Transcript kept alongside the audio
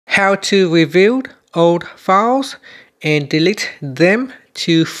how to review old files and delete them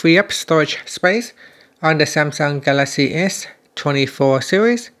to free up storage space on the Samsung Galaxy S24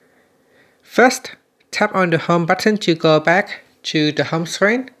 series. First, tap on the home button to go back to the home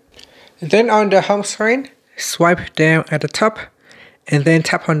screen. Then on the home screen, swipe down at the top and then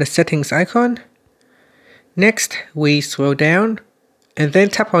tap on the settings icon. Next, we scroll down and then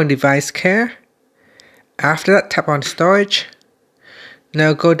tap on device care. After that, tap on storage.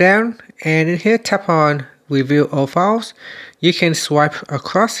 Now go down and in here tap on review all files. You can swipe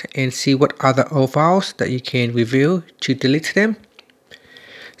across and see what other old files that you can review to delete them.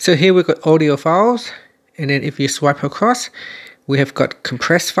 So here we got audio files, and then if you swipe across, we have got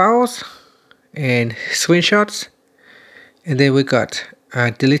compressed files and screenshots, and then we got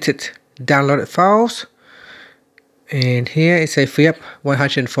deleted downloaded files. And here it says free up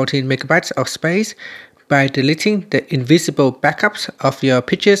 114 megabytes of space by deleting the invisible backups of your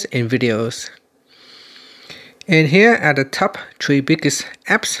pictures and videos. And here at the top, 3 biggest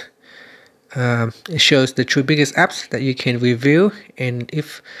apps. It shows the 3 biggest apps that you can review, and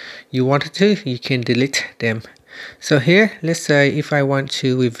if you wanted to, you can delete them. So here, let's say if I want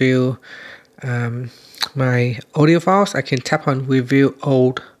to review my audio files, I can tap on review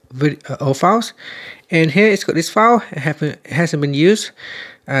old files, and here it's got this file. It hasn't been used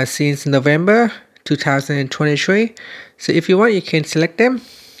since November 2023. So if you want, you can select them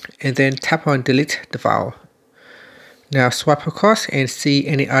and then tap on delete the file. Now swipe across and see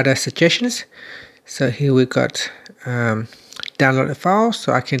any other suggestions. So here we got downloaded files,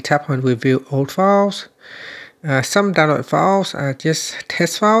 so I can tap on review old files. Some downloaded files are just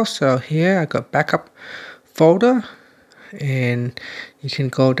test files, so here I got backup folder, and you can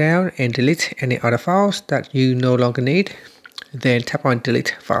go down and delete any other files that you no longer need. Then tap on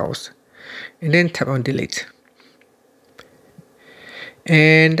delete files and then tap on delete,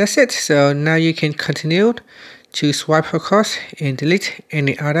 and that's it. So now you can continue to swipe across and delete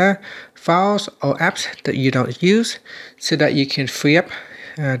any other files or apps that you don't use, so that you can free up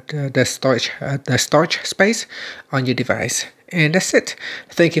the storage space on your device. And that's it.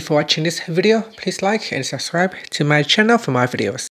 Thank you for watching this video. Please like and subscribe to my channel for more videos.